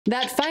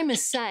That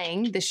famous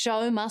saying, the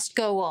show must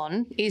go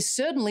on, is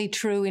certainly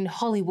true in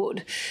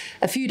Hollywood.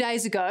 A few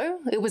days ago,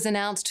 it was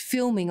announced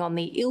filming on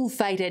the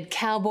ill-fated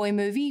cowboy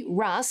movie,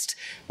 Rust,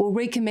 will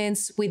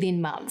recommence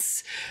within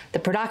months. The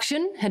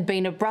production had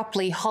been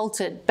abruptly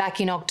halted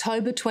back in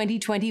October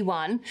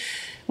 2021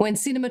 when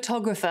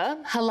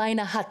cinematographer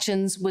Halyna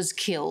Hutchins was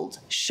killed,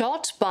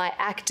 shot by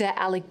actor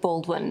Alec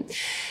Baldwin.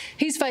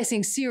 He's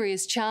facing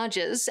serious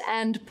charges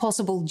and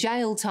possible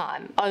jail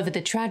time over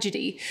the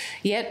tragedy,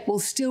 yet will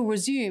still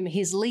resume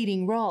his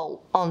leading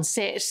role on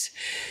set.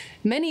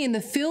 Many in the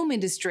film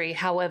industry,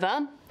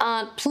 however,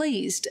 aren't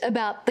pleased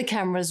about the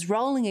cameras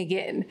rolling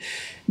again.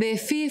 They're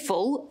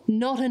fearful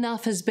not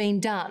enough has been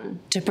done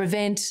to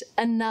prevent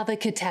another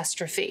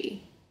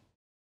catastrophe.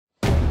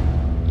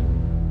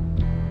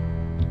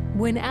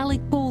 When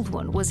Alec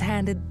Baldwin was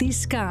handed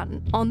this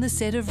gun on the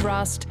set of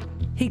Rust,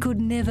 he could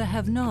never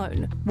have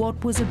known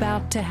what was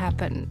about to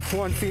happen.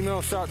 One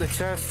female shot in the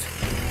chest,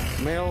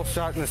 male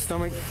shot in the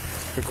stomach,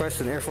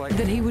 requesting air flight.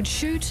 That he would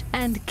shoot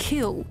and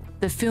kill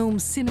the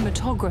film's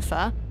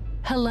cinematographer,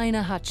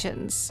 Halyna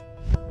Hutchins.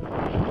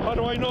 How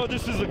do I know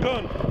this is a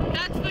gun?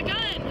 That's the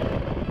gun!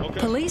 Okay.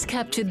 Police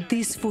captured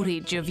this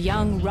footage of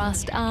young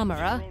Rust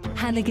armourer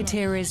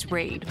Halyna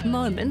Reid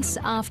moments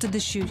after the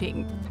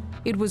shooting.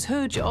 It was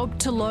her job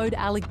to load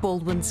Alec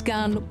Baldwin's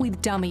gun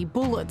with dummy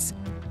bullets,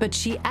 but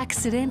she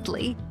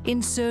accidentally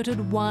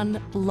inserted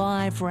one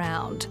live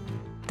round.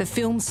 The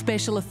film's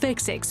special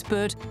effects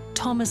expert,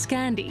 Thomas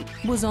Gandy,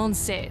 was on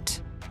set.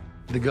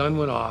 The gun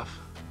went off.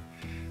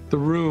 The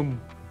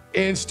room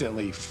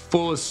instantly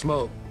full of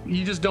smoke.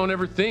 You just don't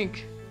ever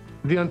think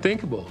the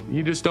unthinkable.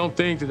 You just don't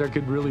think that there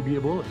could really be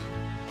a bullet.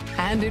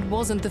 And it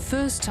wasn't the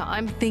first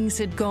time things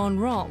had gone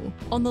wrong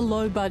on the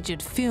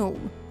low-budget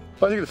film.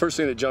 I think the first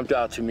thing that jumped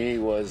out to me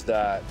was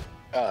that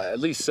at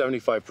least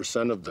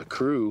 75% of the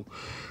crew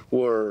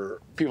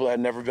were people that had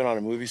never been on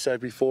a movie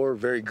set before,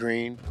 very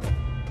green.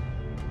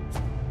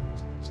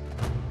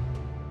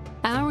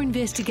 Our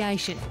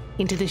investigation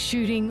into the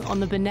shooting on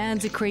the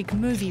Bonanza Creek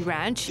movie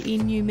ranch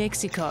in New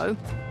Mexico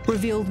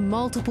revealed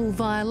multiple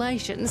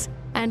violations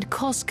and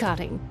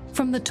cost-cutting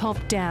from the top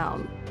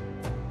down.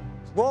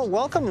 Well,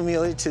 welcome,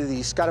 Amelia, to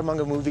the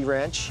Scaramanga Movie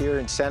Ranch here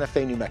in Santa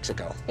Fe, New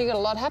Mexico. You got a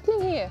lot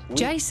happening here.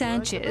 Jay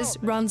Sanchez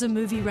runs a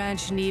movie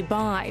ranch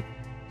nearby.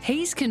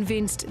 He's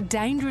convinced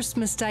dangerous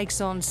mistakes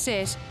on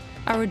set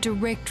are a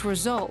direct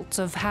result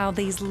of how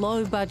these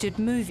low-budget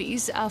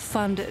movies are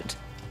funded.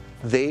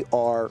 They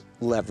are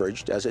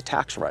leveraged as a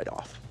tax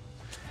write-off.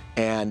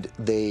 And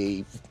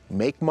they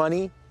make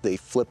money, they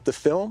flip the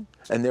film,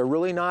 and they're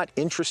really not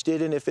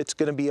interested in if it's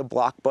going to be a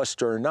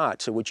blockbuster or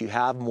not. So what you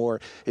have more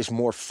is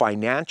more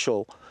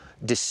financial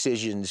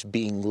decisions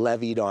being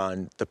levied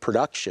on the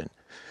production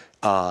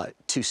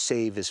to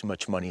save as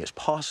much money as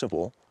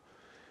possible.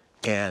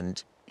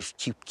 And if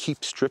you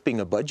keep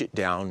stripping a budget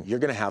down, you're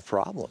going to have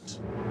problems.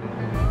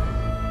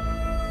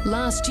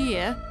 Last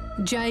year,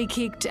 Jay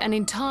kicked an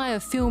entire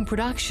film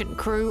production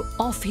crew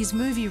off his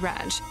movie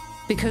ranch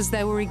because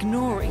they were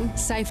ignoring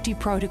safety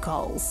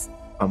protocols.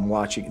 I'm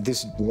watching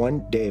this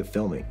one day of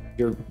filming.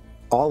 You're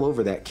all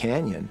over that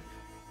canyon,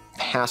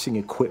 passing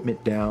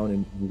equipment down,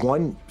 and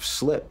one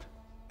slip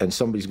and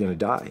somebody's going to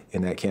die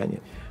in that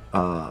canyon.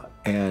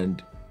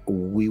 And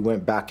we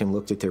went back and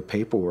looked at their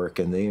paperwork,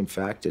 and they in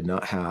fact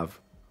didn't have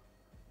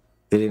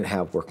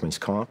workman's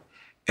comp.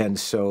 And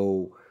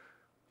so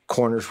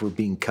corners were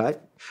being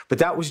cut. But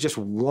that was just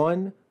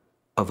one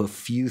of a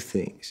few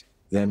things.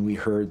 Then we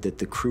heard that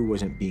the crew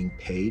wasn't being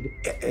paid.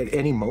 At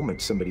any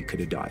moment, somebody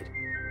could have died.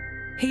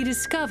 He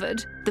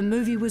discovered the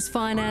movie was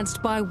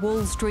financed by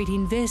Wall Street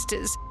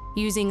investors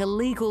using a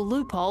legal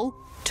loophole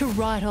to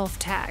write off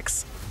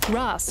tax.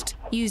 Rust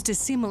used a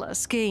similar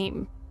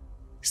scheme.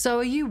 So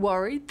are you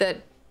worried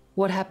that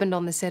what happened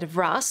on the set of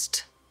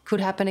Rust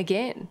could happen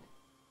again?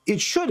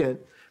 It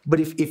shouldn't, but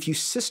if you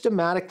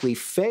systematically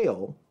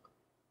fail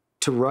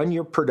to run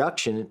your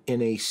production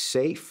in a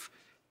safe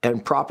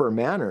and proper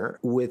manner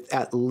with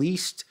at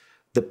least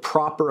the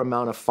proper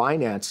amount of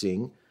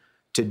financing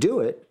to do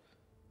it,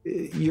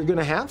 you're going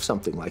to have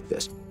something like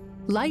this.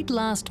 Late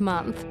last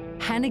month,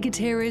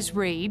 Halyna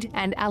Reid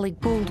and Alec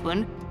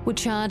Baldwin were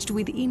charged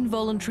with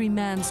involuntary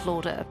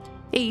manslaughter,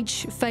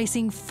 each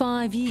facing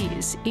 5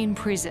 years in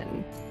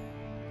prison.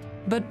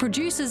 But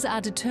producers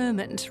are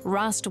determined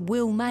Rust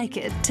will make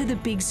it to the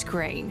big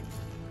screen,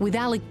 with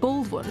Alec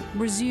Baldwin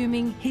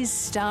resuming his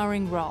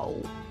starring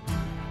role.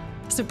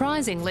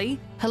 Surprisingly,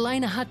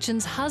 Halyna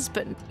Hutchins'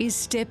 husband is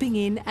stepping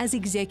in as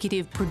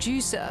executive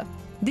producer.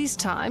 This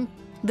time,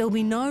 there'll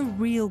be no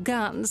real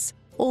guns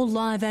or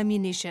live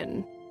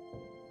ammunition.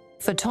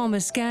 For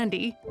Thomas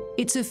Gandy,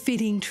 it's a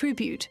fitting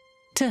tribute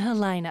to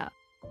Halyna.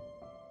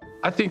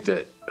 I think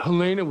that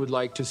Halyna would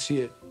like to see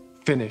it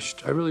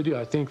finished. I really do.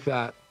 I think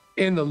that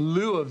in the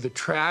lieu of the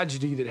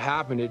tragedy that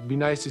happened, it'd be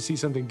nice to see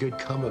something good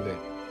come of it.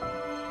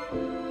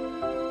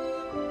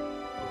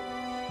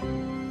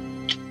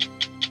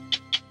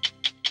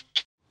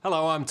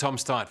 Hello, I'm Tom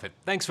Steinfort.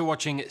 Thanks for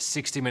watching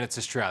 60 Minutes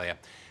Australia.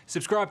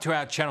 Subscribe to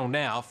our channel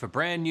now for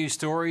brand new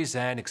stories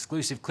and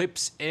exclusive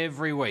clips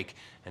every week.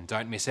 And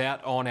don't miss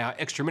out on our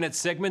Extra Minutes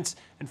segments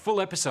and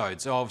full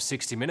episodes of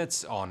 60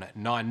 Minutes on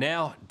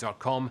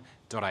 9now.com.au,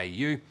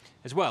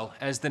 as well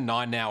as the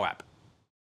 9Now app.